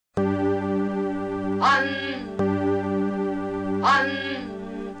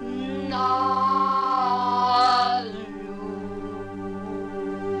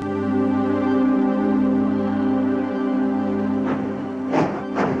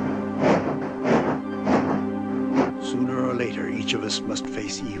Sooner or later, each of us must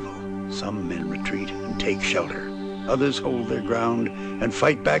face evil. Some men retreat and take shelter. Others hold their ground and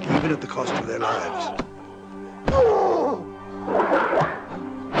fight back even at the cost of their lives.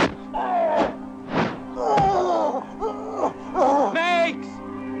 Megs!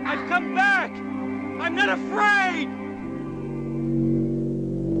 I've come back! I'm not afraid!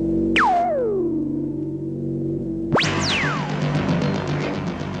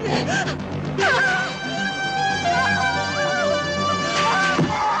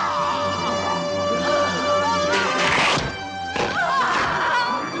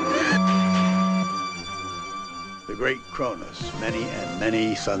 The great Cronus, many and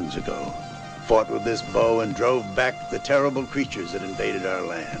many suns ago, fought with this bow and drove back the terrible creatures that invaded our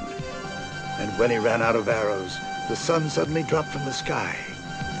land. And when he ran out of arrows, the sun suddenly dropped from the sky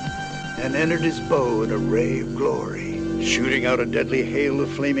and entered his bow in a ray of glory, shooting out a deadly hail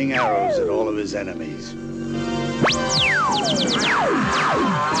of flaming arrows at all of his enemies.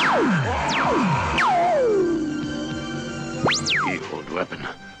 Behold weapon,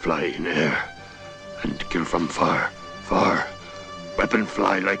 fly in air, and kill from far, far. Weapon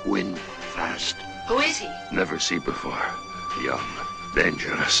fly like wind, fast. Who is he? Never see before. Young,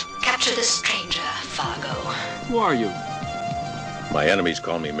 dangerous. Capture the stranger, Fargo. Who are you? My enemies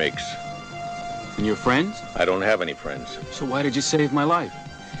call me Makes. And your friends? I don't have any friends. So why did you save my life?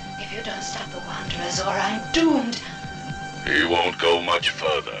 If you don't stop the Wanderers, or I'm doomed. He won't go much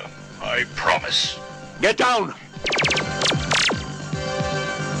further, I promise. Get down!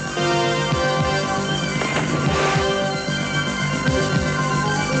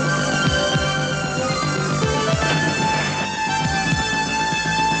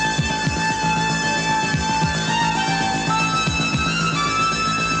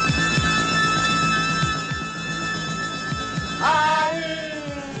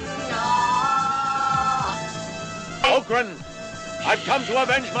 Okran, I've come to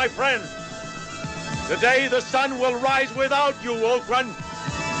avenge my friend. Today the sun will rise without you, Okran.